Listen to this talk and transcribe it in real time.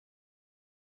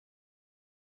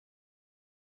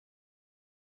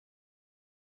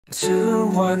Two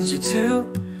ones are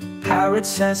two. Parrot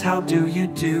says, how do you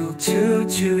do? Two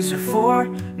twos are four.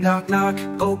 Knock, knock,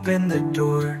 open the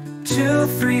door. Two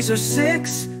threes are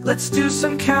six. Let's do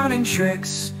some counting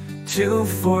tricks. Two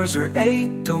fours are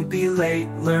eight. Don't be late,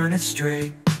 learn it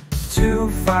straight. Two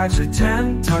fives are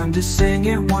 10. Time to sing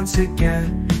it once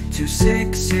again. Two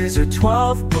sixes are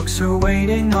 12. Books are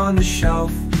waiting on the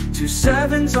shelf. Two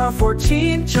sevens are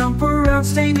 14. Jump around,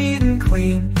 stay neat and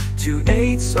clean. Two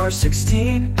eights are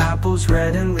 16. Apples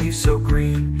red and leaves so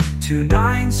green. Two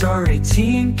nines are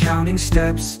 18. Counting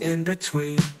steps in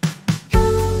between.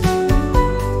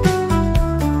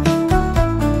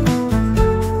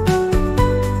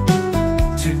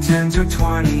 Two tens are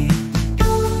 20.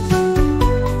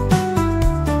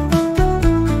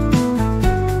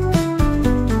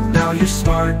 Now you're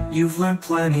smart, you've learned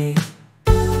plenty.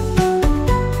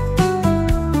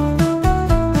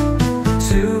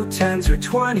 Two tens are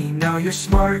 20. Now you're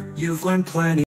smart, you've learned plenty.